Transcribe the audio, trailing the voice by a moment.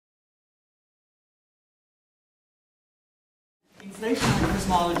observational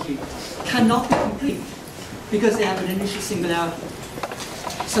cosmology cannot be complete because they have an initial singularity.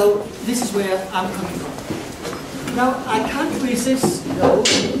 So this is where I'm coming from. Now, I can't resist, though,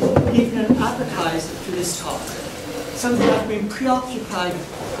 giving an appetizer to this talk, something I've been preoccupied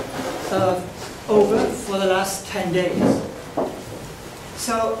over for the last 10 days.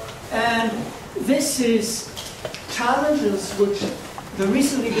 So, and this is challenges which the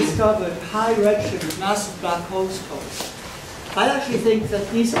recently discovered high redshift massive black holes pose. I actually think that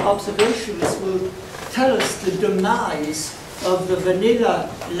these observations will tell us the demise of the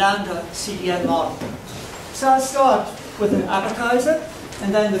vanilla lambda CDM model. So I'll start with an appetizer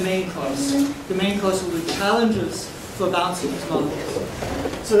and then the main course. The main course will be challenges for bouncing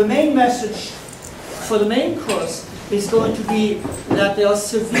cosmologies. So the main message for the main course is going to be that there are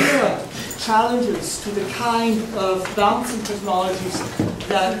severe challenges to the kind of bouncing cosmologies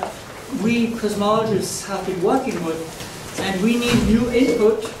that we cosmologists have been working with, and we need new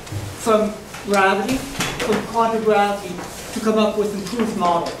input from gravity, from quantum gravity, to come up with improved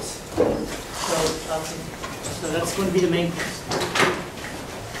models. So that's going to be the main course.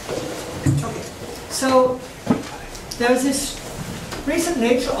 Okay. So there's this recent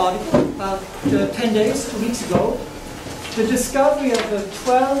Nature article about 10 days, 2 weeks ago, the discovery of a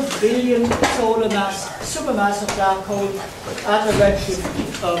 12 billion solar mass supermassive black hole at a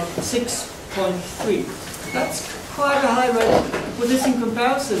redshift of 6.3. That's quite a high redshift. With this in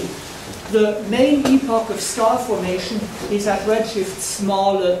comparison, the main epoch of star formation is at redshift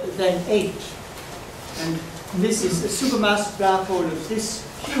smaller than 8. And this is a supermassive black hole of this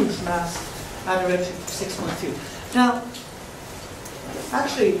huge mass at a redshift of 6.2. Now,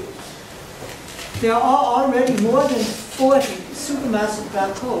 actually, there are already more than 40 supermassive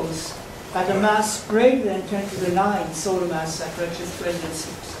black holes at a mass greater than 10 to the 9 solar mass at redshift greater than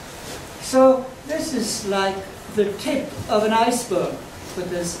 6. So this is like the tip of an iceberg, but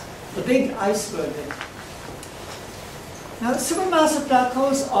there's a big iceberg there. Now, supermassive black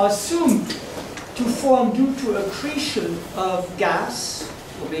holes are assumed to form due to accretion of gas,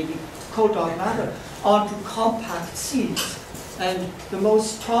 or maybe cold dark matter, onto compact seeds. And the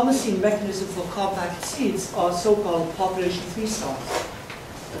most promising mechanism for compact seeds are so-called population 3 stars.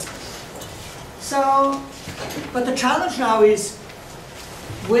 So, but the challenge now is,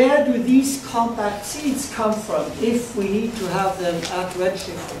 where do these compact seeds come from if we need to have them at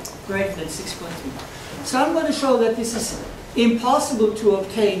redshift greater than 6.3? So I'm going to show that this is impossible to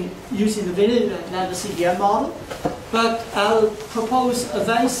obtain using the vanilla lambda CDM model, but I'll propose a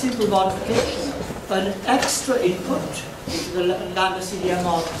very simple modification, an extra input into the lambda CDM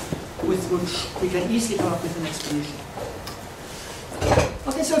model with which we can easily come up with an explanation.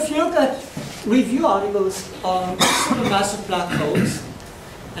 Okay, so if you look at review articles on supermassive black holes,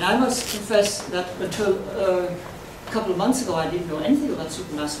 and I must confess that until a couple of months ago I didn't know anything about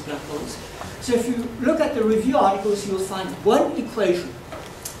supermassive black holes. So if you look at the review articles, you'll find one equation,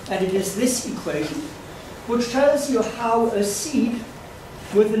 and it is this equation, which tells you how a seed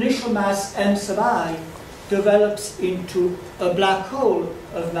with initial mass m sub I develops into a black hole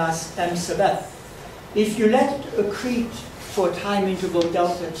of mass m sub f if you let it accrete for time interval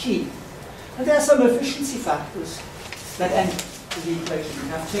delta t. And there are some efficiency factors that enter the equation.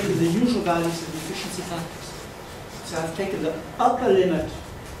 And I've taken the usual values of the efficiency factors. So I've taken the upper limit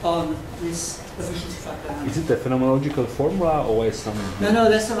on this efficiency factor. Is it a phenomenological formula or is some... No,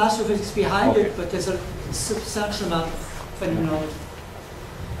 there's some astrophysics behind it, but there's a substantial amount of phenomenology.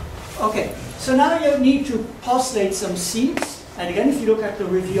 Okay, so now you need to postulate some seeds. And again, if you look at the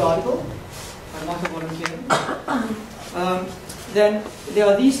review article, I'm not a volunteer, then there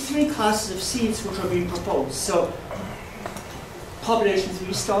are these three classes of seeds which are being proposed. So, population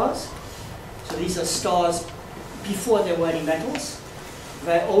 3 stars. So these are stars before there were any metals.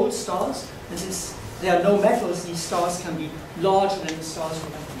 Very old stars. And since there are no metals, these stars can be larger than the stars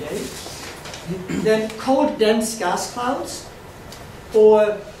we have today. Then cold, dense gas clouds,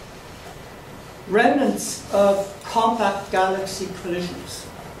 or remnants of compact galaxy collisions.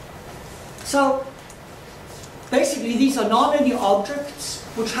 So basically, these are nonlinear objects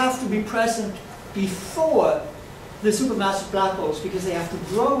which have to be present before the supermassive black holes, because they have to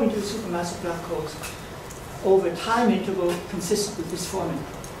grow into supermassive black holes over time interval consistent with this formula.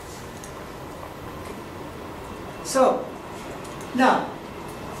 So, now,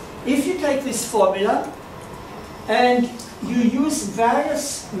 if you take this formula and you use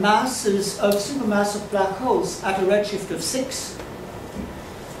various masses of supermassive black holes at a redshift of 6,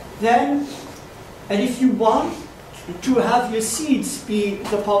 then, and if you want to have your seeds be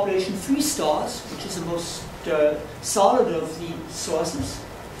the population 3 stars, which is the most solid of the sources,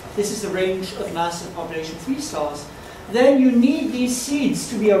 this is the range of mass of population 3 stars, then you need these seeds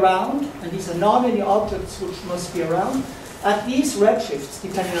to be around, and these are nonlinear objects which must be around, at these redshifts,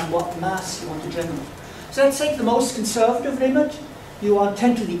 depending on what mass you want to generate. So let's take the most conservative limit. You want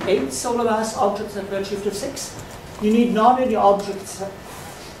 10 to the 8th solar mass objects at redshift of 6. You need nonlinear objects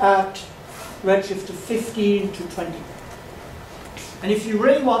at redshift of 15 to 20. And if you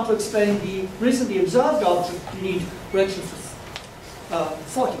really want to explain the recently observed object, you need redshift of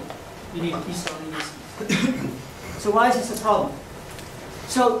 40. You need Eastern and Eastern. So why is this a problem?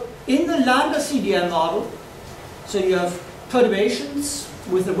 So in the lambda CDM model, so you have perturbations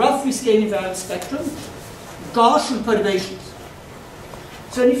with a roughly scale invariant spectrum, Gaussian perturbations.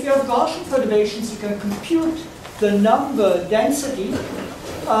 So if you have Gaussian perturbations, you can compute the number density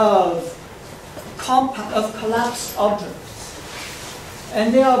of collapsed objects.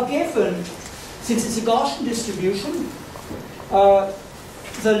 And they are given, since it's a Gaussian distribution,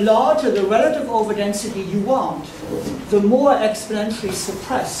 the larger the relative overdensity you want, the more exponentially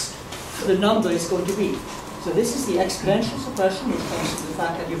suppressed the number is going to be. So this is the exponential suppression, which comes from the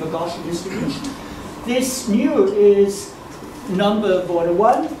fact that you have a Gaussian distribution. This nu is number of order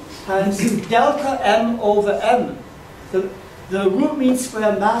 1 times delta m over m, the root mean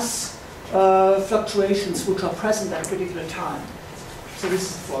square mass fluctuations which are present at a particular time. So this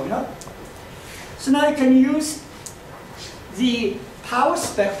is the formula. So now you can use the power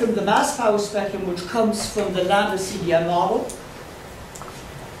spectrum, the mass power spectrum, which comes from the lambda CDM model.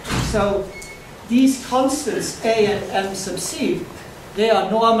 So these constants A and M sub c, they are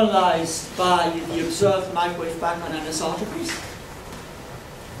normalized by the observed microwave background anisotropies.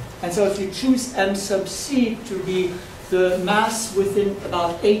 And so if you choose M sub c to be the mass within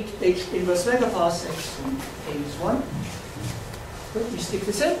about 8 H inverse megaparsecs, and A is 1, good, you stick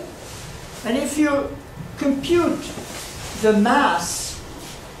this in. And if you compute the mass,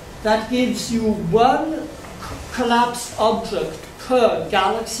 that gives you one collapsed object per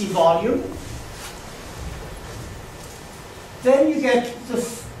galaxy volume, then you get the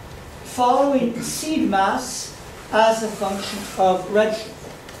following seed mass as a function of redshift.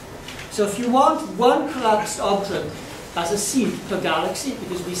 So if you want one collapsed object as a seed per galaxy,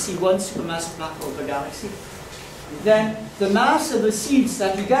 because we see one supermassive black hole per galaxy, then the mass of the seeds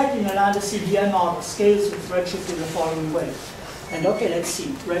that you get in another CDM model scales with redshift in the following way. And okay, let's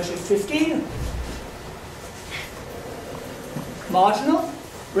see, redshift 15, marginal,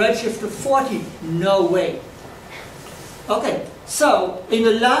 redshift of 40, no way. Okay, so in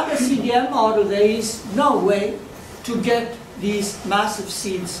the lambda CDM model, there is no way to get these massive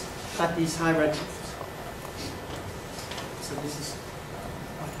seeds at these high redshifts. So this is.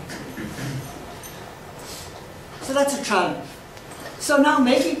 So that's a challenge. So now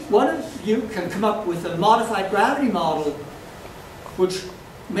maybe one of you can come up with a modified gravity model which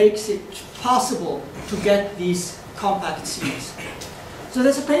makes it possible to get these compact seeds. So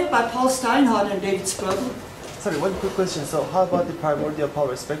there's a paper by Paul Steinhardt and David Sprogel. Sorry, one quick question. So how about the primordial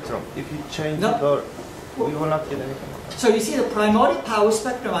power spectrum? If you change it, or we will not get anything. So you see the primordial power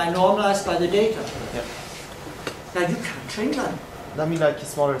spectrum I normalized by the data. Yeah. Now you can't change that. I mean, like a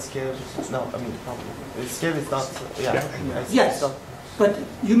smaller scale. No, I mean, probably. The scale is not. Yeah. I see. Yes. So, but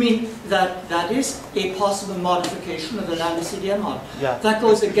you mean that that is a possible modification of the lambda CDM model? Yeah. That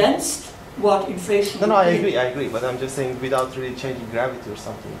goes against what inflation. No, I agree. But I'm just saying without really changing gravity or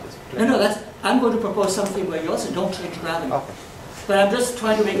something. Just no, I'm going to propose something where you also don't change gravity. Okay. But I'm just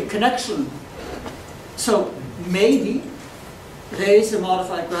trying to make a connection. So maybe there is a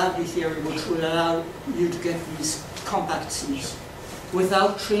modified gravity theory which will allow you to get these compact seeds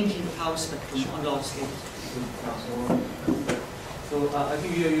without changing the power spectrum on large scales. So I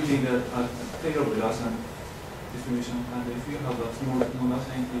think you are using the Taylor Gaussian distribution, and if you have a small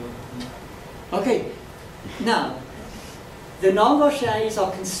non-Gaussian, okay, now the non-Gaussians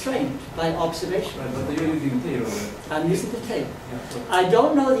are constrained by observation. right, but you're using Taylor. I'm using the tail. Yeah, so I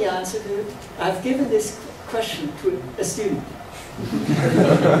don't know the answer to it. I've given this question to a student.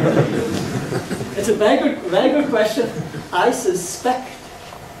 It's a very good question. I suspect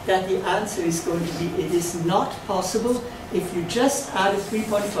that the answer is going to be it is not possible if you just add a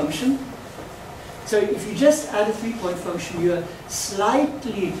 3-point function. So if you just add a 3-point function, you're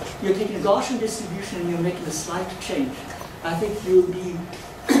taking a Gaussian distribution and you're making a slight change. I think you'll be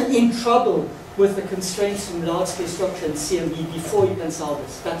in trouble with the constraints from large-scale structure and CMB before you can solve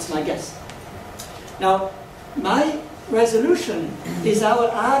this. That's my guess. Now, my resolution is I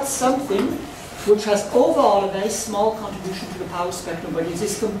will add something which has overall a very small contribution to the power spectrum, but it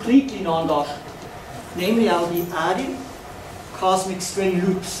is completely non-Gaussian. Namely, I'll be adding cosmic string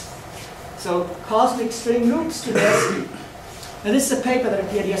loops. So cosmic string loops to the SB. Now this is a paper that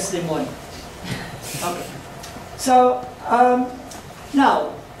appeared yesterday morning. Okay. So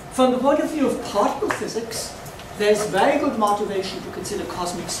now, from the point of view of particle physics, there's very good motivation to consider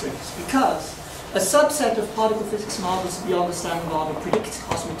cosmic strings because a subset of particle physics models beyond the standard model predicts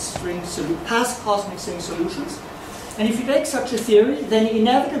past cosmic string solutions. And if you take such a theory, then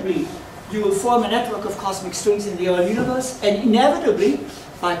inevitably you will form a network of cosmic strings in the early universe, and inevitably,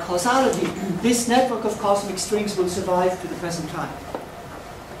 by causality, this network of cosmic strings will survive to the present time.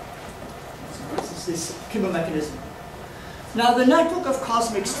 So this is this Kimball mechanism. Now, the network of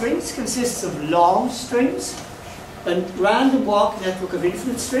cosmic strings consists of long strings, a random walk network of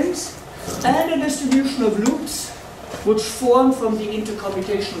infinite strings, and a distribution of loops which form from the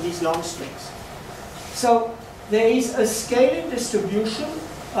intercommutation of these long strings. So there is a scaling distribution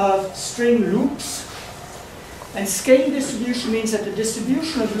of string loops, and scaling distribution means that the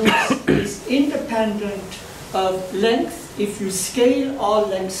distribution of loops is independent of length if you scale all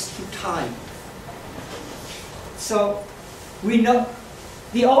lengths to time. So we know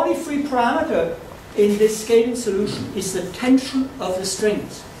the only free parameter in this scaling solution is the tension of the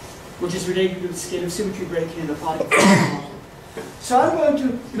strings, which is related to the scale of symmetry breaking in the particle physics model. So I'm going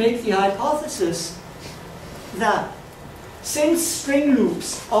to make the hypothesis that since string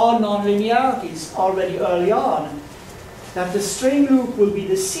loops are nonlinearities already early on, that the string loop will be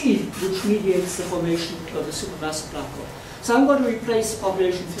the seed which mediates the formation of the supermassive black hole. So I'm going to replace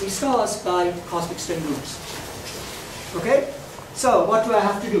population 3 stars by cosmic string loops. Okay? So what do I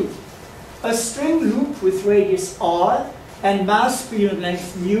have to do? A string loop with radius r and mass speed and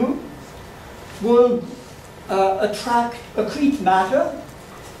length mu will accrete matter,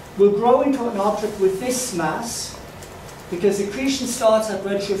 will grow into an object with this mass, because accretion starts at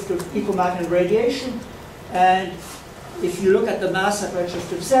redshift of equal magnitude radiation, and if you look at the mass at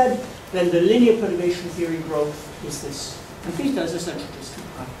redshift of z, then the linear perturbation theory growth is this. And theta is essentially just 2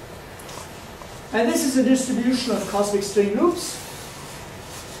 pi. And this is a distribution of cosmic string loops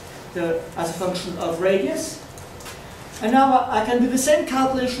as a function of radius. And now I can do the same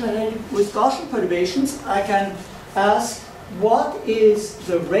calculation I did with Gaussian perturbations. I can ask what is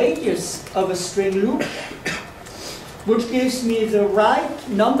the radius of a string loop, which gives me the right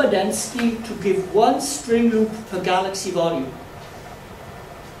number density to give one string loop per galaxy volume.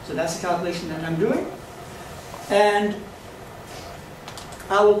 So that's the calculation that I'm doing. And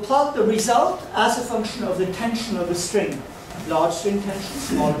I will plot the result as a function of the tension of the string. Large string tension,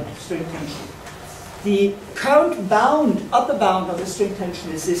 small string tension. The current bound, upper bound of the string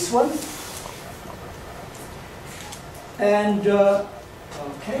tension is this one. And,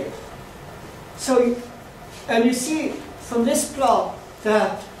 okay. So, and you see from this plot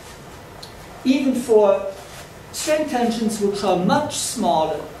that even for string tensions which are much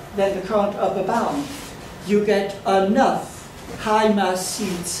smaller than the current upper bound, you get enough high mass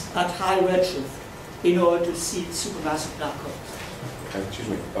seeds at high redshift in order to seed supermassive black holes. Excuse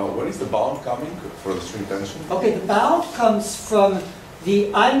me, where is the bound coming for the string tension? Okay, the bound comes from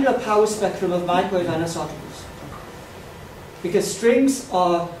the angular power spectrum of microwave anisotropes. Because strings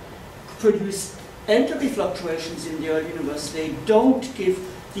produce entropy fluctuations in the early universe, they don't give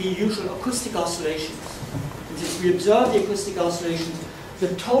the usual acoustic oscillations. And since we observe the acoustic oscillations,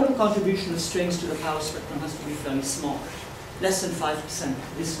 the total contribution of strings to the power spectrum has to be fairly small, less than 5%.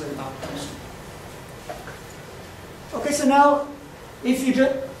 This is where the bound comes from. Okay, so now, if you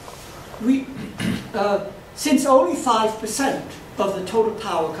just, since only 5% of the total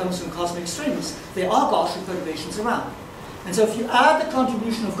power comes from cosmic strings, there are Gaussian perturbations around. And so if you add the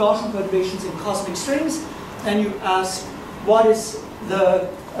contribution of Gaussian perturbations in cosmic strings, and you ask what is the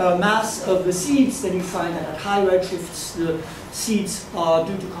mass of the seeds, then you find that at high redshifts the seeds are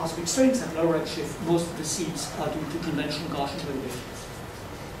due to cosmic strings, at low redshift most of the seeds are due to conventional Gaussian perturbations.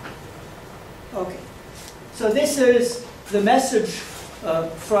 Okay, so this is the message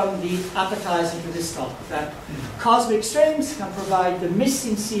from the appetizer to this talk, that cosmic strings can provide the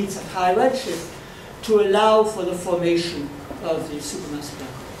missing seeds at high redshift to allow for the formation of the supermassive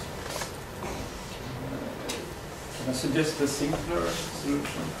black holes. Can I suggest a simpler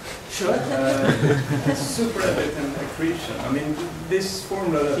solution? Sure. Superhabit and accretion. I mean, this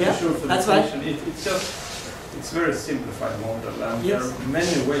formula that you show for the accretion, right. It's very simplified model, and there are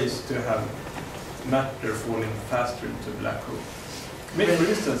many ways to have matter falling faster into a black hole. I mean, for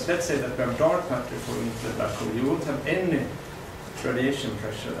instance, let's say that we have dark matter falling into the black hole. You won't have any radiation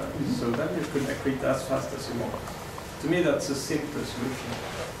pressure there. So then you could accrete as fast as you want. To me, that's a simpler solution.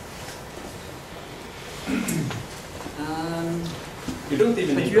 You don't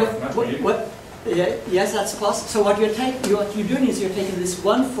even need dark matter. Yes, that's possible. So what you're doing is you're taking this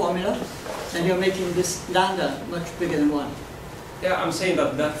one formula and you're making this lambda much bigger than 1. Yeah, I'm saying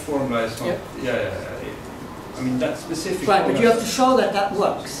that formula is not. I I mean, that specific. Right, but you have to show that that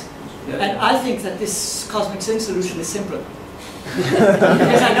works. Yeah. And I think that this cosmic string solution is simpler.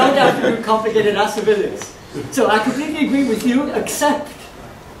 Because I don't have to do complicated astrophysics. So I completely agree with you, except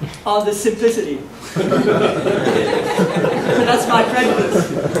on the simplicity. So that's my prejudice.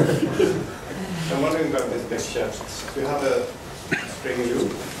 I'm wondering about this picture. You have a string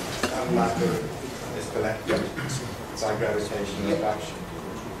loop and matter is collected by gravitational attraction.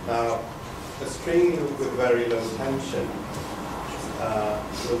 Now, a string loop with very low tension,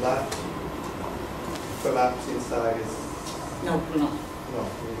 will that collapse inside its... No, it will not. No,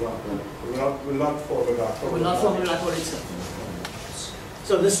 will not form a black hole. It will not form a black hole itself.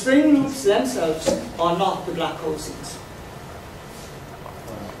 So the string loops themselves are not the black hole seeds.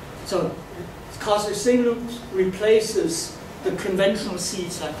 So cosmic string loops replaces the conventional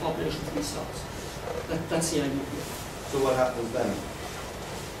seeds like population 3 stars. That's the idea here. So what happens then?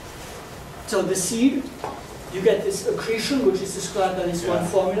 So the seed, you get this accretion, which is described by this one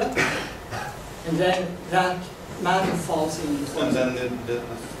formula, and then that matter falls in. And then the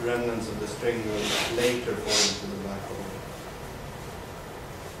remnants of the string will later fall into the black hole.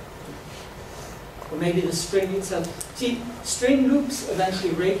 Or maybe the string itself. See, string loops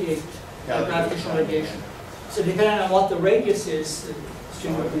eventually radiate gravitational radiation. So depending on what the radius is, the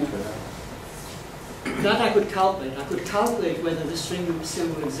string loop. That I could calculate. I could calculate whether the string loop still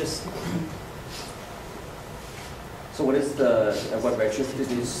will exist. So what is the, at what redshift do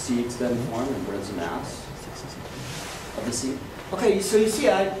these seeds then form, and what is the mass of the seed? Okay, so you see,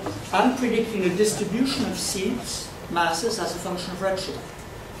 I'm predicting a distribution of seeds, masses, as a function of redshift.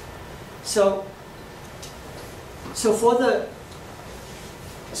 So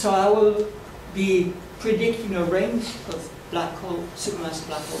I will be predicting a range of black hole, supermassive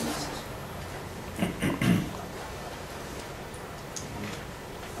black hole masses.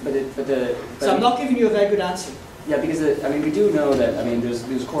 So I'm not giving you a very good answer. Yeah, because I mean, we do know that, I mean,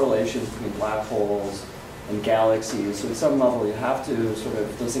 there's correlations between black holes and galaxies. So at some level, you have to sort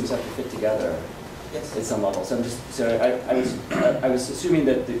of, those things have to fit together. Yes. At some level. So I'm just, I was assuming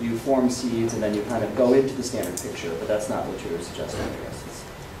that you form seeds and then you kind of go into the standard picture, but that's not what you were suggesting, I guess.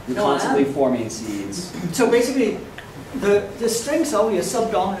 You're constantly forming seeds. So basically, the strings are only a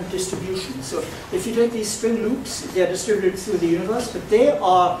subdominant distribution. So if you take these string loops, they are distributed through the universe, but they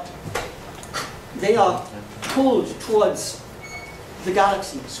are pulled towards the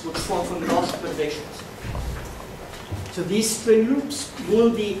galaxies, which form from the Gaussian perturbations. So these string loops will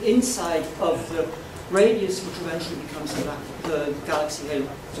be inside of the radius, which eventually becomes the galaxy halo.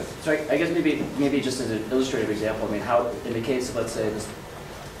 So I guess maybe just as an illustrative example, I mean, how in the case of, let's say, this,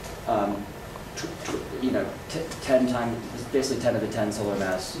 10 times, basically 10 to the 10 solar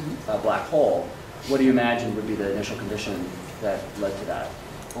mass black hole, what do you imagine would be the initial condition that led to that?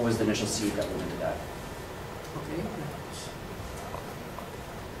 What was the initial seed that went into that? Okay.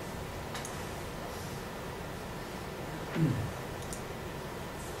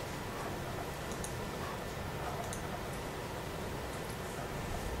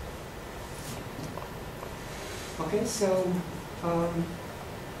 Okay, so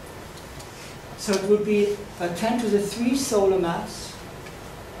it would be a 10 to the 3 solar mass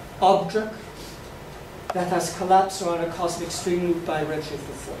object that has collapsed around a cosmic string loop by a redshift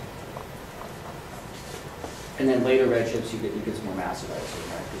of 4. And then later redshifts, you get some more massive, I assume,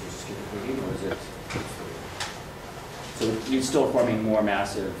 right? Because you just keep accreting, or is it? So you're still forming more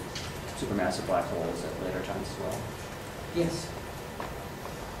massive, supermassive black holes at later times as well? Yes.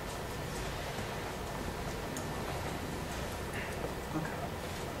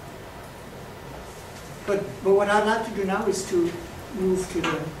 But what I'd like to do now is to move to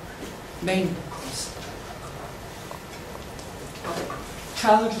the main course. Okay.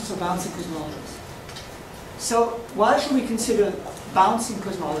 Challenges of bouncing cosmologies. So why should we consider bouncing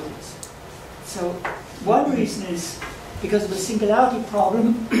cosmologies? So one reason is because of the singularity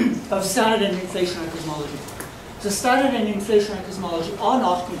problem of standard and inflationary cosmology. So standard and inflationary cosmology are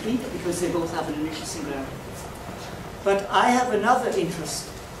not complete because they both have an initial singularity. But I have another interest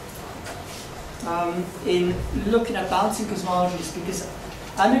in looking at bouncing cosmologies because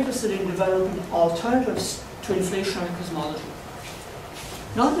I'm interested in developing alternatives to inflationary cosmology.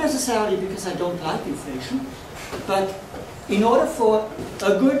 Not necessarily because I don't like inflation, but in order for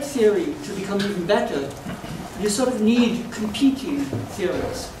a good theory to become even better, you sort of need competing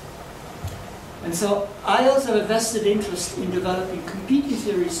theories. And so I also have a vested interest in developing competing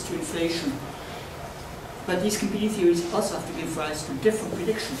theories to inflation. But these competing theories also have to give rise to different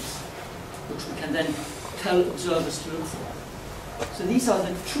predictions, which we can then tell observers to look for. So these are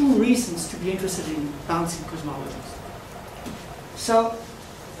the two reasons to be interested in bouncing cosmologies. So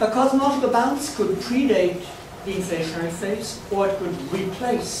a cosmological bounce could predate the inflationary phase, or it could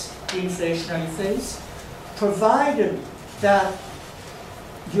replace the inflationary phase, provided that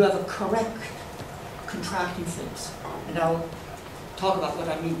you have a correct contracting phase. And I'll talk about what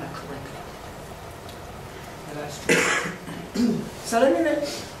I mean by correct. So let me make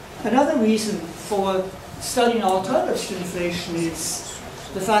another reason for studying alternatives to inflation is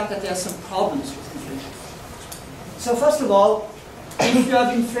the fact that there are some problems with inflation. So first of all, if you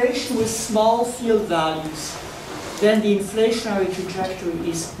have inflation with small field values, then the inflationary trajectory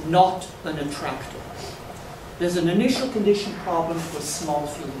is not an attractor. There's an initial condition problem for small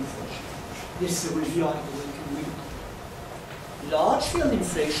field inflation. This is a review article you can read. Large field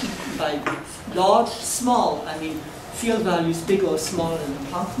inflation, by large, small, I mean field values bigger or smaller than the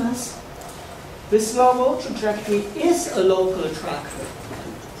Planck mass, this low trajectory is a local attractor.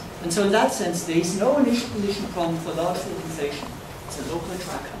 And so in that sense, there is no initial condition problem for large field inflation. It's a local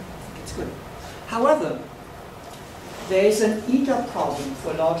attractor. I think it's good. However, there is an eta problem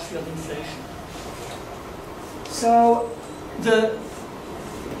for large field inflation. So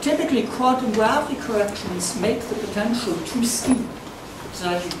typically quantum gravity corrections make the potential too steep so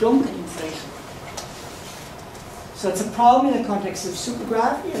that you don't get inflation. So it's a problem in the context of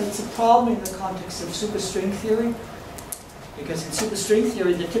supergravity, and it's a problem in the context of superstring theory, because in superstring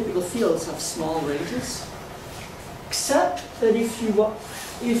theory the typical fields have small ranges, except that if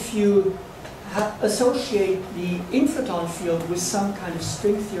you associate the inflaton field with some kind of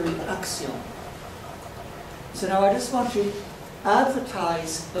string theory axiom. So now I just want to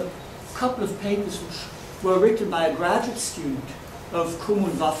advertise a couple of papers which were written by a graduate student of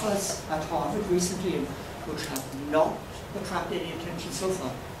Kumun Wafas at Harvard recently, and which have not attracted any attention so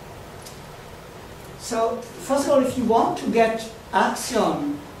far. So first of all, if you want to get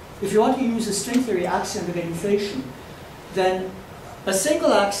axiom, if you want to use a string theory axiom to get inflation, then a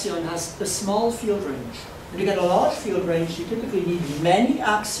single axiom has a small field range. When you get a large field range, you typically need many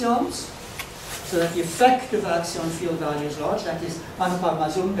axioms so that the effective axiom field value is large. That is Anupam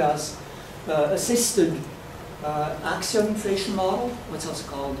Mazumdar's assisted axiom inflation model, what's also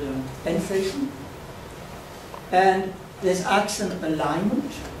called inflation. And there's axiom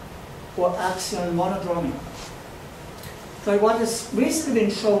alignment or axiom monodromy. So what has recently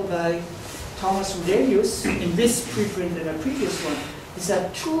been shown by Thomas Rudelius in this preprint and a previous one is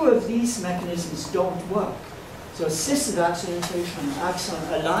that two of these mechanisms don't work. So assisted axiom inflation and axiom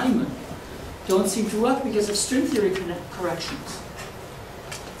alignment don't seem to work because of string theory corrections.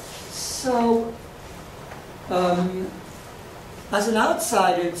 So as an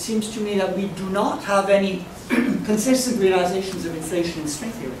outsider, it seems to me that we do not have any consistent realizations of inflation in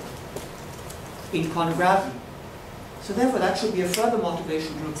string theory, in quantum gravity. So therefore, that should be a further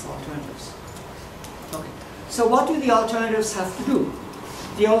motivation to look for alternatives. Okay. So what do the alternatives have to do?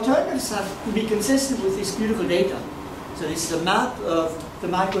 The alternatives have to be consistent with this beautiful data. So this is a map of the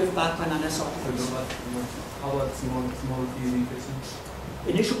microwave background anisotropes. How about small field inflation?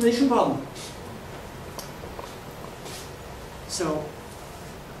 Initial condition problem. So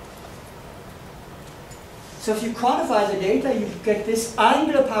if you quantify the data, you get this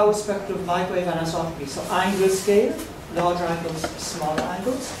angular power spectrum of microwave anisotropy. So angular scale, larger angles, smaller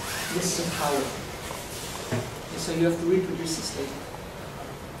angles. This is a power. Okay, so you have to reproduce this data.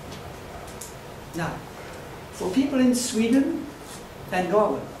 Now, for people in Sweden and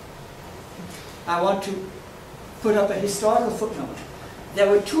Norway, I want to put up a historical footnote. There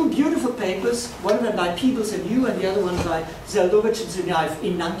were two beautiful papers, one of them by Peebles and Yu, and the other one by Zeldovich and Zunaev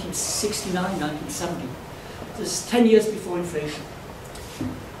in 1969, 1970. This is 10 years before inflation,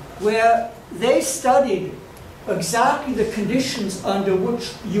 where they studied exactly the conditions under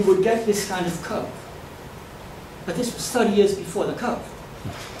which you would get this kind of curve. But this was 30 years before the curve.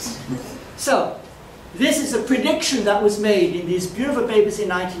 So, this is a prediction that was made in these beautiful papers in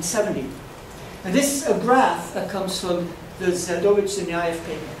 1970. And this is a graph that comes from the Zeldovich-Zunaev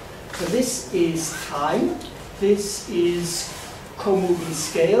paper. So this is time, this is co-moving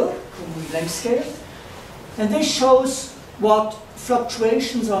scale, co-moving length scale. And this shows what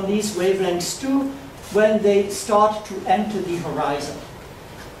fluctuations on these wavelengths do when they start to enter the horizon.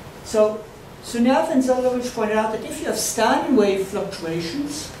 So Zunaev and Zeldovich pointed out that if you have standing wave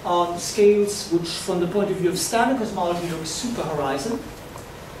fluctuations on scales which from the point of view of standard cosmology look super horizon,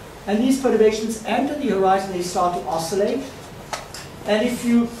 and these perturbations enter the horizon, they start to oscillate. And if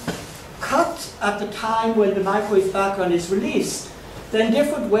you cut at the time when the microwave background is released, then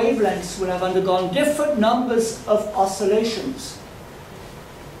different wavelengths will have undergone different numbers of oscillations.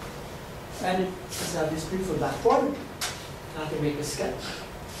 And it's this beautiful black quadrant. I can make a sketch.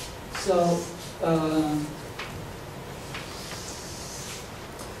 So,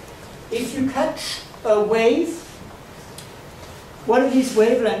 if you catch a wave, one of these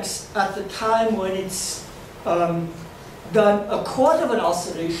wavelengths at the time when it's done a quarter of an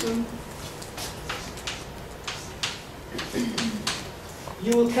oscillation,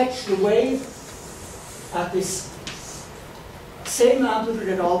 you will catch the wave at this same amplitude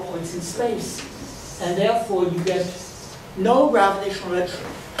at all points in space, and therefore you get no gravitational redshift.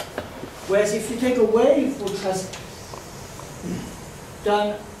 Whereas if you take a wave which has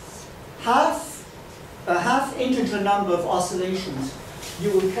done a half integer number of oscillations,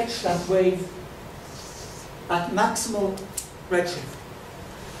 you will catch that wave at maximal redshift.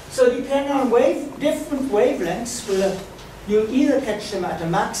 So depending on different wavelengths, you'll either catch them at a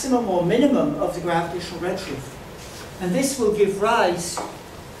maximum or minimum of the gravitational redshift. And this will give rise,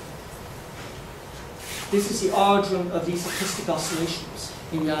 this is the origin of these acoustic oscillations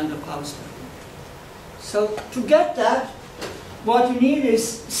in the angular power spectrum. So to get that, what you need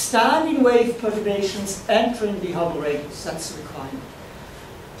is standing wave perturbations entering the Hubble radius. That's the requirement.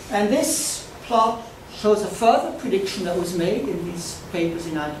 And this plot shows a further prediction that was made in these papers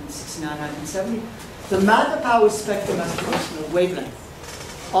in 1969, 1970. The matter power spectrum as a function of wavelength.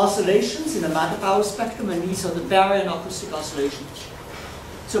 Oscillations in the matter power spectrum, and these are the baryon acoustic oscillations.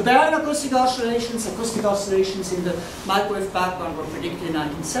 So baryon acoustic oscillations in the microwave background were predicted in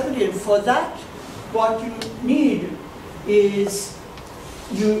 1970, and for that, what you need is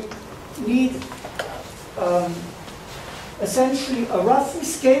essentially a roughly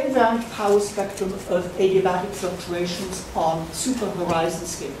scale-invariant power spectrum of adiabatic fluctuations on super-horizon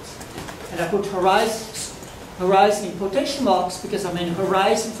scales. And I put horizon in quotation marks because I mean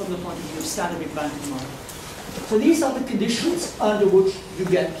horizon from the point of view of standard Big Bang model. So these are the conditions under which you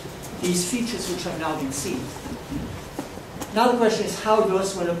get these features which have now been seen. Now the question is, how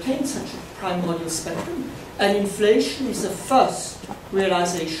does one obtain such a primordial spectrum? And inflation is the first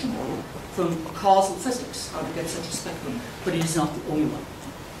realization from causal physics, how to get such a spectrum, but it is not the only one.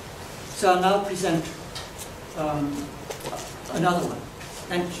 So I'll now present another one.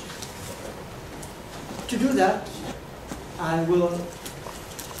 And to do that, I will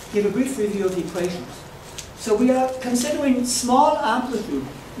give a brief review of the equations. So we are considering small amplitude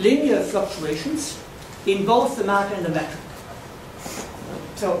linear fluctuations in both the matter and the metric.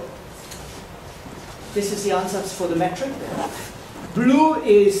 So this is the ansatz for the metric. Blue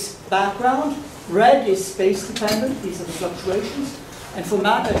is background, red is space dependent, these are the fluctuations, and for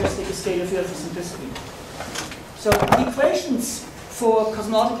matter I just take a scalar field for simplicity. So the equations for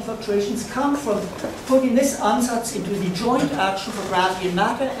cosmological fluctuations come from putting this ansatz into the joint action for gravity and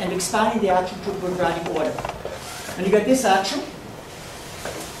matter and expanding the action to a quadratic order. And you get this action.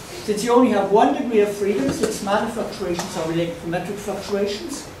 Since you only have one degree of freedom, since matter fluctuations are related to metric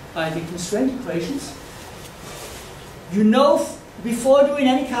fluctuations by the constraint equations, you know before doing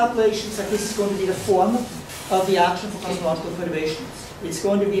any calculations that this is going to be the form of the action for cosmological perturbations. It's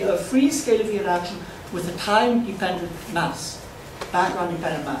going to be a free scalar field action with a time-dependent mass,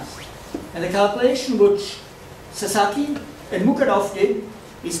 background-dependent mass. And the calculation which Sasaki and Mukhanov did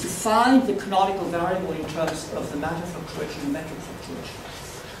is to find the canonical variable in terms of the matter fluctuation and metric fluctuation.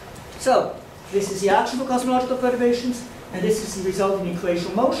 So, this is the action for cosmological perturbations, and this is the resulting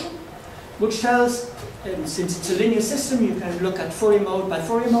equational motion, which tells, and since it's a linear system, you can look at Fourier mode by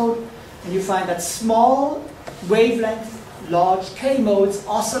Fourier mode, and you find that small wavelength, large k modes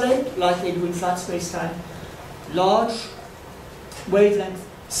oscillate like they do in flat space-time. Large wavelength,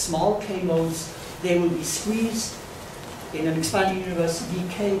 small k modes, they will be squeezed. In an expanding universe,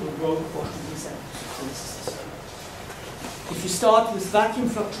 dk will grow proportionally to z. So this is this. If you start with vacuum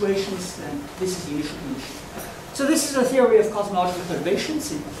fluctuations, then this is the initial condition. So this is a theory of cosmological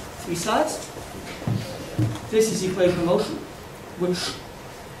perturbations in 3 slides. This is the equation of motion,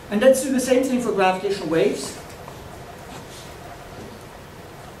 and let's do the same thing for gravitational waves.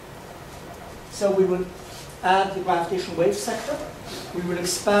 So we will add the gravitational wave sector. We will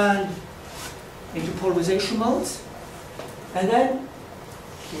expand into polarization modes. And then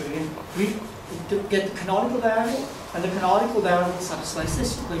we get the canonical variable, and the canonical variable satisfies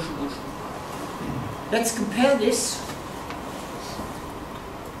this equation of motion. Let's compare this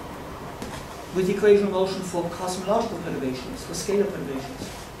with the equation of motion for cosmological perturbations, for scalar perturbations.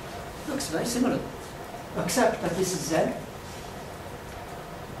 Looks very similar, except that this is Z,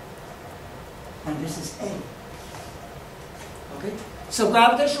 and this is A. Okay? So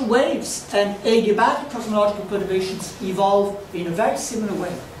gravitational waves and adiabatic cosmological perturbations evolve in a very similar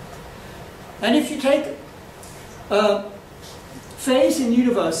way. And if you take a phase in the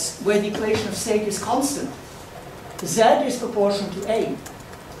universe where the equation of state is constant, Z is proportional to A.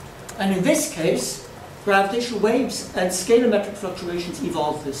 And in this case, gravitational waves and scalar metric fluctuations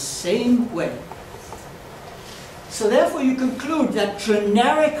evolve the same way. So therefore you conclude that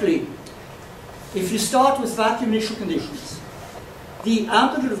generically, if you start with vacuum initial conditions, the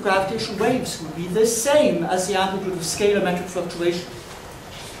amplitude of gravitational waves would be the same as the amplitude of scalar metric fluctuations.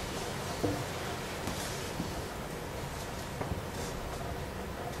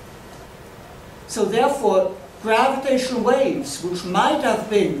 So therefore, gravitational waves, which might have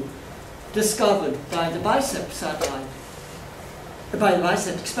been discovered by the BICEP satellite, by the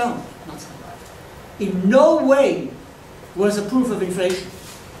BICEP experiment, not satellite, in no way was a proof of inflation.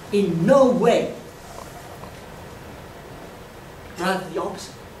 In no way. Rather the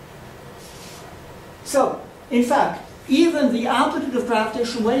opposite. So, in fact, even the amplitude of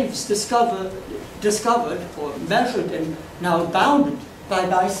gravitational waves discovered or measured and now bounded by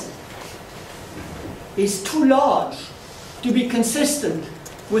BICEP is too large to be consistent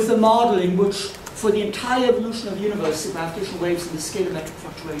with the model in which, for the entire evolution of the universe, the gravitational waves and the scalar metric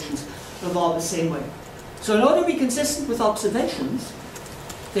fluctuations evolve the same way. So in order to be consistent with observations,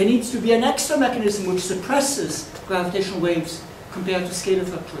 there needs to be an extra mechanism which suppresses gravitational waves compared to scalar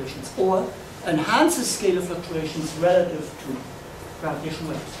fluctuations, or enhances scalar fluctuations relative to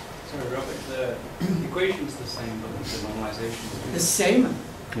gravitational waves. Sorry, Robert, the equation's the same, but the normalization is the same.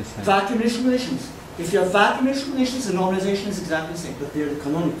 Vacuum initial conditions. If you have vacuum initial conditions, the normalization is exactly the same. But they're the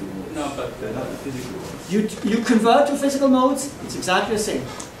canonical modes. No, but they're not the physical ones. You convert to physical modes, it's exactly the same.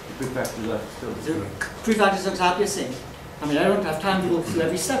 The prefactors are still the same. The prefactors are exactly the same. I mean, I don't have time to go through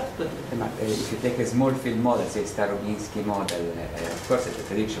every step, but... If you take a small field model, say Starobinsky model, of course the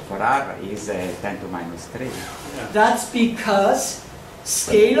prediction for R is 10 to minus 3. Yeah. That's because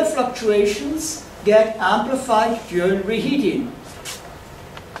scalar fluctuations get amplified during reheating.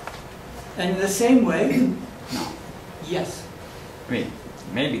 And in the same way... No. Yes. I mean,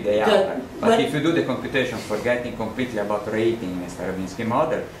 maybe they are, but if you do the computation forgetting completely about reheating in a Starobinsky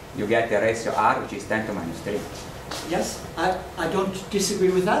model, you get a ratio R which is 10 to minus 3. Yes, I don't disagree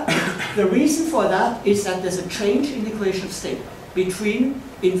with that. The reason for that is that there's a change in the equation of state between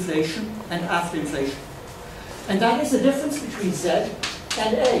inflation and after inflation. And that is the difference between Z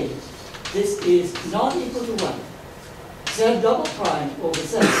and A. This is not equal to 1. Z double prime over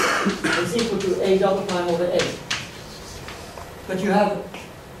Z is equal to A double prime over A. But you have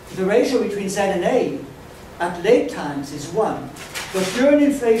the ratio between Z and A at late times is 1. But during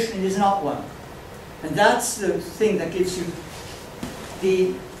inflation it is not 1. And that's the thing that gives you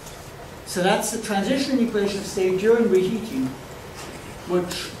the... So that's the transition equation of state during reheating,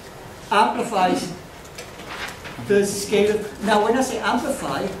 which amplifies the scalar... Now when I say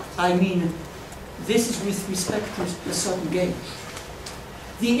amplify, I mean this is with respect to a certain gauge.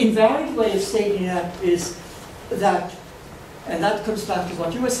 The invariant way of stating that is that, and that comes back to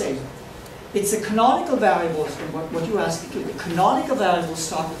what you were saying, it's the canonical variables, and what you asked me to, the canonical variables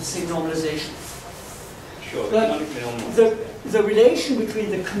start with the same normalization. Sure, but the relation between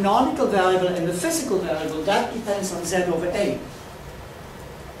the canonical variable and the physical variable, that depends on Z over A.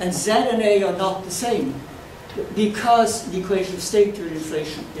 And Z and A are not the same because the equation of state during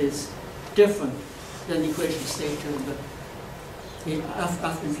inflation is different than the equation of state during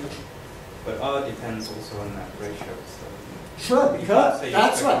after inflation. But R depends also on that ratio. So sure, because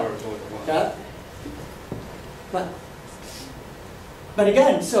that's right. That, but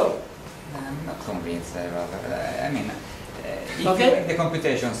again, so I'm not convinced, Robert. I mean, if you okay. make the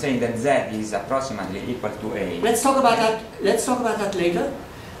computation saying that Z is approximately equal to A. Let's talk about that. Let's talk about that later.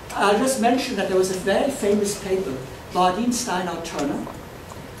 I'll just mention that there was a very famous paper by Einstein Turner,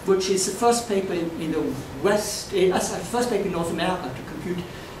 which is the first paper in the West, first paper in North America to compute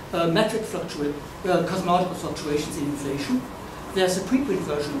metric cosmological fluctuations in inflation. There's a preprint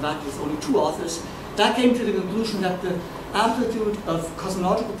version of that with only 2 authors. That came to the conclusion that the amplitude of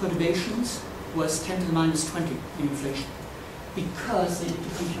cosmological perturbations was 10 to the minus 20 in inflation because they did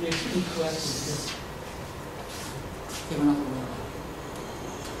the computation incorrectly because they were not aware.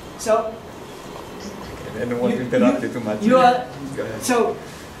 So, I don't want to interrupt you too much.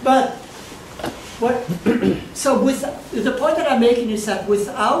 So with the point that I'm making is that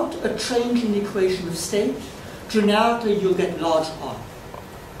without a change in the equation of state, generically you'll get large R.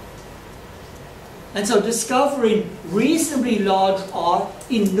 And so discovering reasonably large R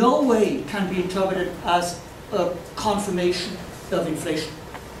in no way can be interpreted as a confirmation of inflation.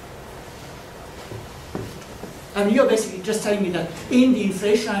 I mean, you're basically just telling me that in the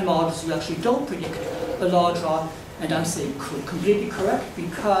inflationary models you actually don't predict a large R, and I'm saying completely correct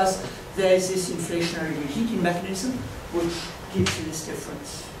because there's this inflationary reheating mechanism which gives you this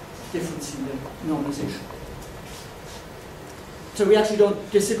difference in the normalization. So we actually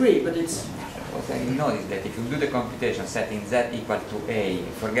don't disagree, but it's what I noticed that if you do the computation setting z equal to a,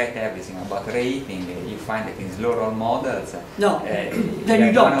 forget everything about rating, you find that in slow-roll models, no, then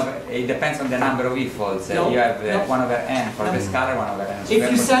you don't. It depends on the number of e-folds. No, you have no. 1 over n for the scalar, 1 over n squared.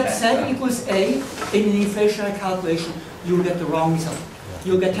 If you for set the z tensor. equals a in an inflationary calculation, you'll get the wrong result.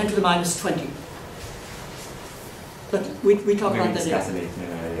 You'll get 10 to the minus 20. But we talk about that later.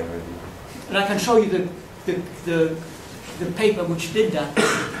 And I can show you the paper which did that.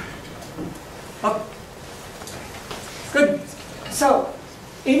 Oh. Good. So,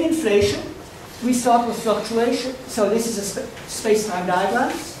 in inflation, we start with fluctuation. So this is a space-time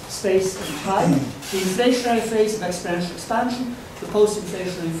diagram, space and time. The inflationary phase of exponential expansion, the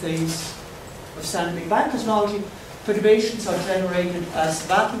post-inflationary phase of standard Big Bang cosmology. Perturbations are generated as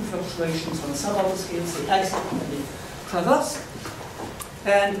vacuum fluctuations on the suborbital scales, the exit and the traverse.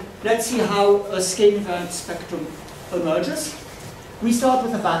 And let's see how a scale-invariant spectrum emerges. We start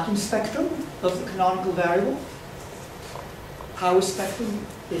with a vacuum spectrum of the canonical variable. Power spectrum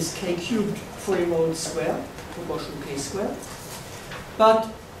is k cubed Fourier mode square, proportional to k squared. But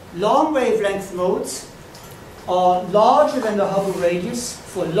long wavelength modes are larger than the Hubble radius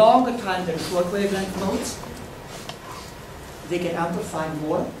for longer time than short wavelength modes. They get amplified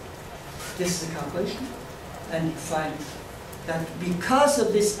more. This is a calculation. And you find that because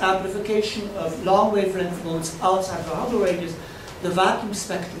of this amplification of long wavelength modes outside the Hubble radius, the vacuum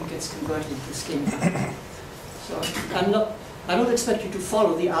spectrum gets converted into scale vacuum. So I don't expect you to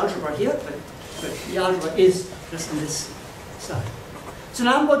follow the algebra here, but the algebra is just on this slide. So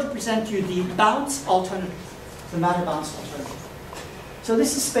now I'm going to present you the bounce alternative, the matter bounce alternative. So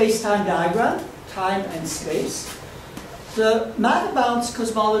this is space-time diagram, time and space. The matter bounce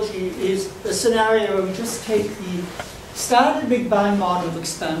cosmology is a scenario where we just take the standard Big Bang model of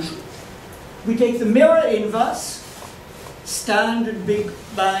expansion. We take the mirror inverse, standard Big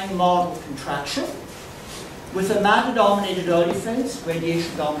Bang model contraction, with a matter-dominated early phase,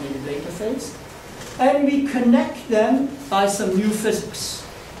 radiation-dominated later phase, and we connect them by some new physics.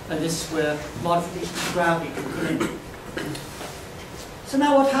 And this is where modification of gravity can come in. So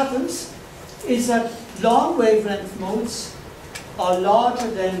now what happens is that long wavelength modes are larger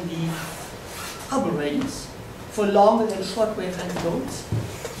than the Hubble radius for longer than short wavelength modes.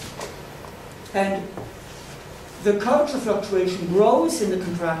 And the curvature fluctuation grows in the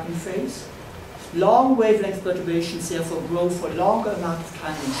contracting phase. Long wavelength perturbations therefore grow for longer amount of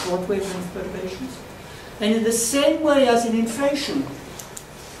time than short wavelength perturbations. And in the same way as in inflation,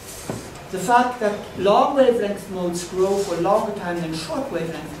 the fact that long wavelength modes grow for longer time than short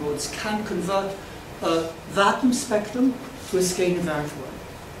wavelength modes can convert a vacuum spectrum to a scale-invariant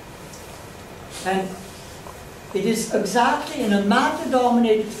one. And it is exactly in a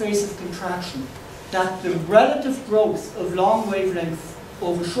matter-dominated phase of contraction that the relative growth of long wavelength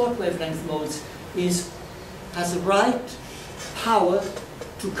over short wavelength modes has the right power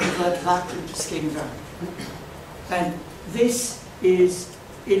to convert vacuum to scale-invariant. And this is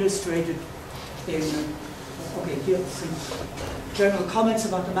illustrated in, okay, here's some general comments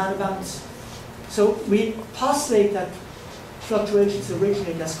about the matter bounce. So we postulate that fluctuations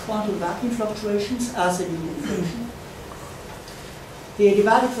originate as quantum vacuum fluctuations, as in inflation. The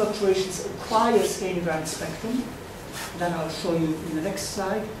adiabatic fluctuations acquire a scale-invariant spectrum. That I'll show you in the next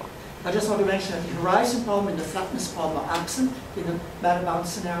slide. I just want to mention that the horizon problem and the flatness problem are absent in the matter bounce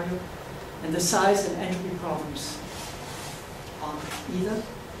scenario, and the size and entropy problems aren't either.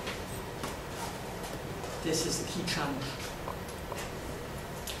 This is the key challenge.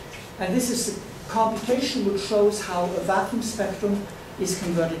 And this is the computation which shows how a vacuum spectrum is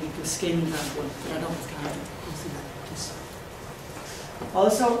converted into a scale-invariant one. But I don't have time to go through that this.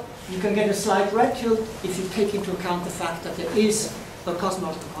 Also, you can get a slight red tilt if you take into account the fact that there is a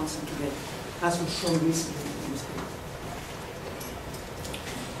cosmological constant today, as was shown recently in this paper.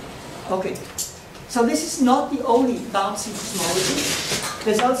 Okay, so this is not the only bouncing cosmology.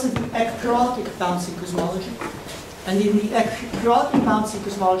 There's also the ekpyrotic bouncing cosmology. And in the ekpyrotic bouncing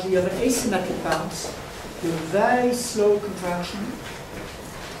cosmology, you have an asymmetric bounce with a very slow contraction,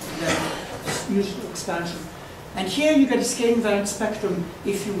 and then usual expansion. And here you get a scale-invariant spectrum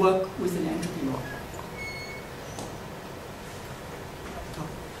if you work with an entropy model.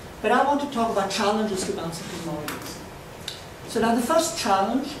 But I want to talk about challenges to bouncing cosmologies. So now the first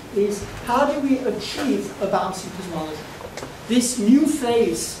challenge is, how do we achieve a bouncing cosmology? This new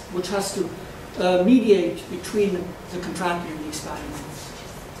phase, which has to mediate between the contracting and the expanding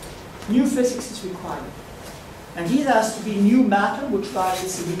phase. New physics is required. And here there has to be new matter, which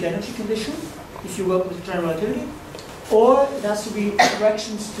violates the weak energy condition, if you work with general relativity, or it has to be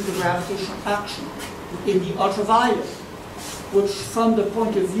corrections to the gravitational action in the ultraviolet which from the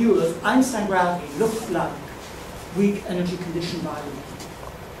point of view of Einstein gravity look like weak energy condition violating.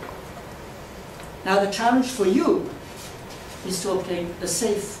 Now the challenge for you is to obtain a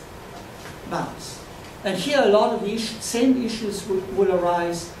safe bounce. And here a lot of the same issues will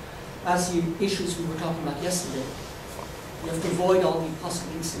arise as the issues we were talking about yesterday. You have to avoid all the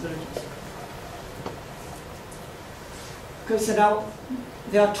possible instabilities. Okay, so now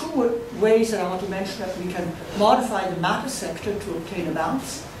there are two ways that I want to mention that we can modify the matter sector to obtain a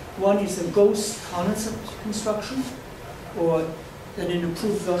bounce. One is a ghost condensate construction, or an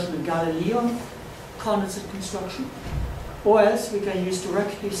improved version of Galilean condensate construction. Or else we can use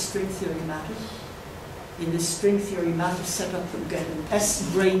directly string theory matter. In this string theory matter setup, we get an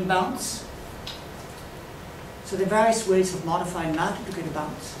S-brane bounce. So there are various ways of modifying matter to get a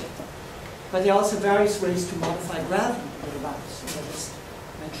bounce. But there are also various ways to modify gravity to get a bounce. And I just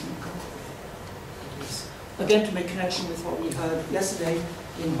mentioned a couple of these. Again, to make connection with what we heard yesterday,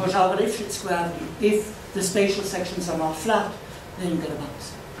 in Rojava-Lifshitz gravity, if the spatial sections are not flat, then you get a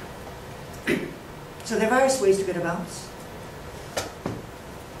bounce. So there are various ways to get a bounce.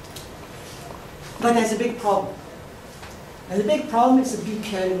 But there's a big problem. And the big problem is the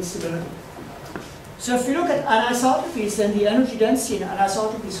BK instability. So if you look at anisotropies, then the energy density in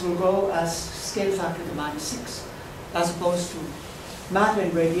anisotropies will grow as scale factor to -6, as opposed to matter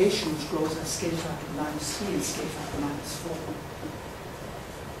and radiation, which grows as scale factor to -3 and scale factor -4.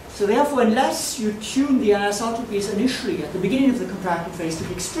 So therefore, unless you tune the anisotropies initially at the beginning of the contracting phase to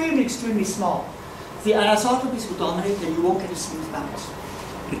be extremely, extremely small, the anisotropies will dominate and you won't get a smooth bounce.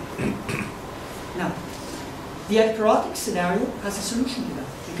 Now, the ekpyrotic scenario has a solution to that,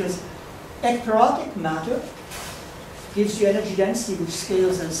 because ekpyrotic matter gives you energy density which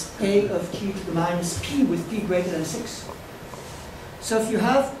scales as A of T to the minus P with P greater than 6. So if you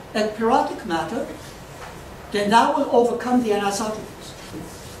have ekpyrotic matter, then that will overcome the anisotropies.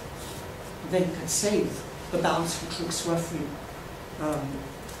 Then you can save a bounce which looks roughly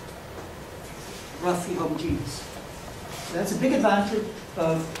homogeneous. So that's a big advantage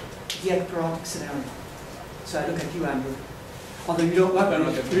of the ekpyrotic scenario. So I look at you, Andrew. Although you don't work on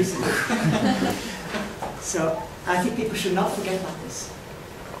it. So I think people should not forget about this.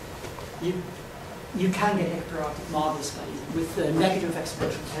 You can get ekpyrotic models with negative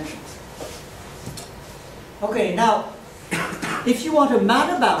exponential tensions. Okay, now, if you want a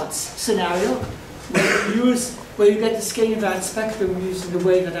matter bounce scenario where you get the scale invariant spectrum using the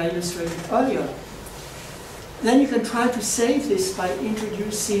way that I illustrated earlier, then you can try to save this by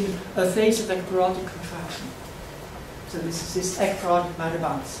introducing a phase of ekpyrotic contraction. So this is this ekpyrotic matter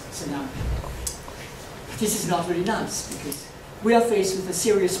bounce scenario. This is not really nice because we are faced with a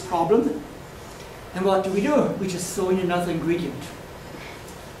serious problem, and what do? We just throw in another ingredient.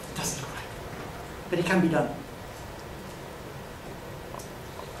 It doesn't look right, but it can be done.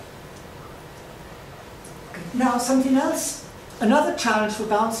 Okay. Now something else, another challenge for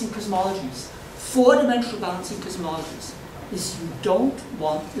bouncing cosmologies, four-dimensional bouncing cosmologies, is you don't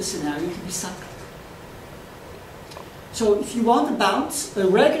want the scenario to be cyclic. So if you want a bounce, a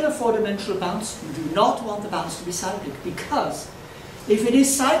regular four-dimensional bounce, you do not want the bounce to be cyclic, because if it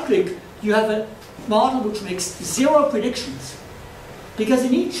is cyclic, you have a model which makes zero predictions. Because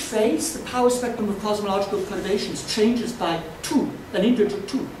in each phase, the power spectrum of cosmological perturbations changes by 2, an integer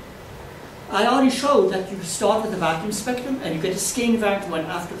 2. I already showed that you start with a vacuum spectrum and you get a scale invariant one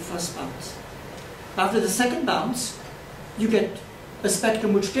after the first bounce. After the second bounce, you get a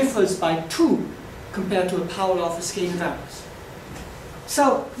spectrum which differs by 2 compared to a power law for scale invariance.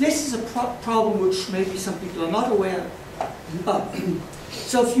 So this is a problem which maybe some people are not aware of.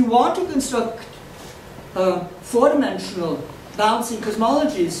 So if you want to construct four-dimensional bouncing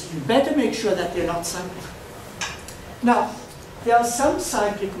cosmologies, you better make sure that they're not cyclic. Now, there are some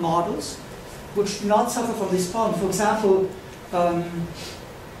cyclic models which do not suffer from this problem. For example,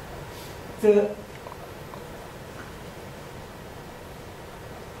 the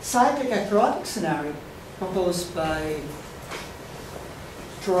cyclic ekpyrotic scenario proposed by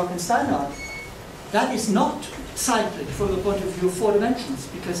Turok and Steinhardt, that is not cyclic from the point of view of four dimensions,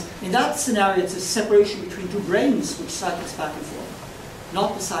 because in that scenario it's a separation between two branes which cycles back and forth,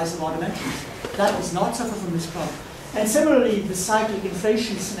 not the size of our dimensions. That does not suffer from this problem. And similarly, the cyclic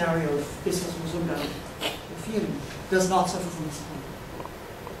inflation scenario of Biswas-Musunga theory does not suffer from this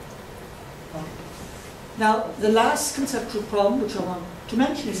problem. Now, the last conceptual problem which I want to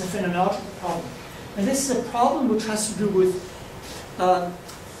mention is a phenomenological problem. And this is a problem which has to do with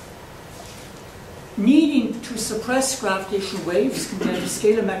needing to suppress gravitational waves compared to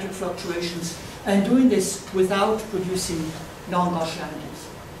scalar metric fluctuations, and doing this without producing non-Gaussianities.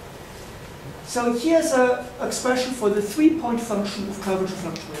 So here's an expression for the 3-point function of curvature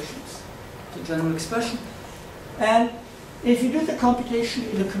fluctuations. It's a general expression. And if you do the computation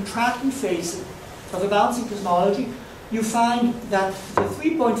in the contracting phase of a bouncing cosmology, you find that the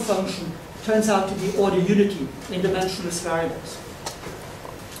 3-point function turns out to be order unity in dimensionless variables.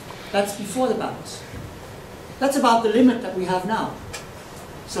 That's before the bounce. That's about the limit that we have now.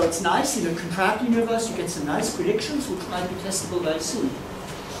 So it's nice, in a contracting universe you get some nice predictions which might be testable very soon.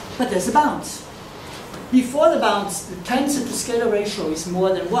 But there's a bounce. Before the bounce, the tensor to scalar ratio is more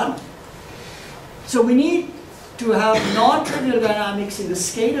than 1. So we need to have non-trivial dynamics in the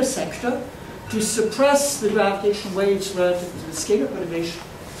scalar sector to suppress the gravitational waves relative to the scalar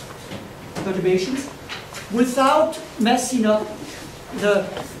perturbations without messing up the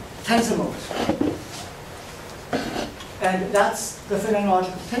tensor modes. And that's the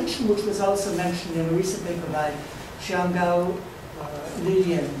phenomenological tension, which was also mentioned in a recent paper by Xiangao,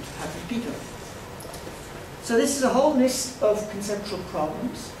 Li, and Patrick Peter. So this is a whole list of conceptual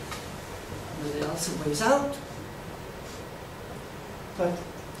problems. There are also ways out. But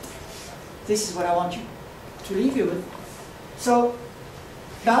this is what I want you to leave you with. So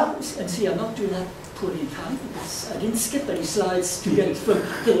bounce, and see, I'm not doing that poorly in time because I didn't skip any slides to get from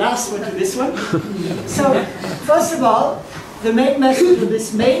the last one to this one. So first of all, the main message of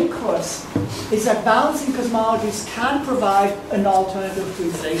this main course is that bouncing cosmologies can provide an alternative to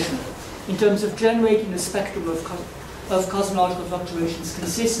inflation in terms of generating a spectrum of cosmological fluctuations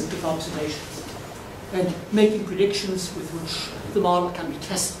consistent with observations and making predictions with which the model can be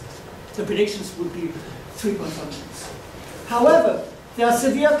tested. The predictions would be 3-point functions. However, there are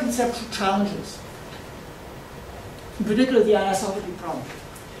severe conceptual challenges, in particular the anisotropy problem.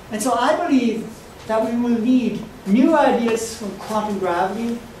 And so I believe that we will need new ideas from quantum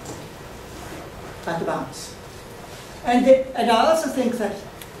gravity at the bounce. And I also think that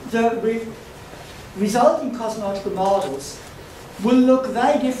the resulting cosmological models will look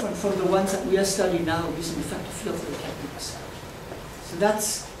very different from the ones that we are studying now using effective field theory techniques. So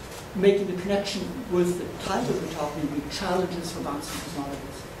that's making the connection with the title of the talk, maybe challenges for bouncing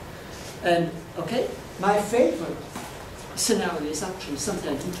cosmologies. And okay, my favorite scenario is actually something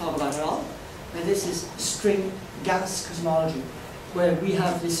I didn't talk about at all, and this is string gas cosmology, where we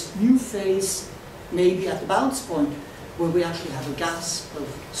have this new phase, maybe at the bounce point, where we actually have a gas of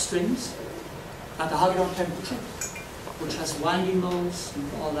strings at the Hagedorn temperature, which has winding modes and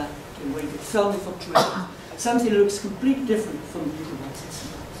all that, and where you get thermal fluctuations. Something that looks completely different from the usual bouncing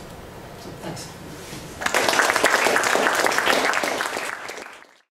scenarios. So thanks.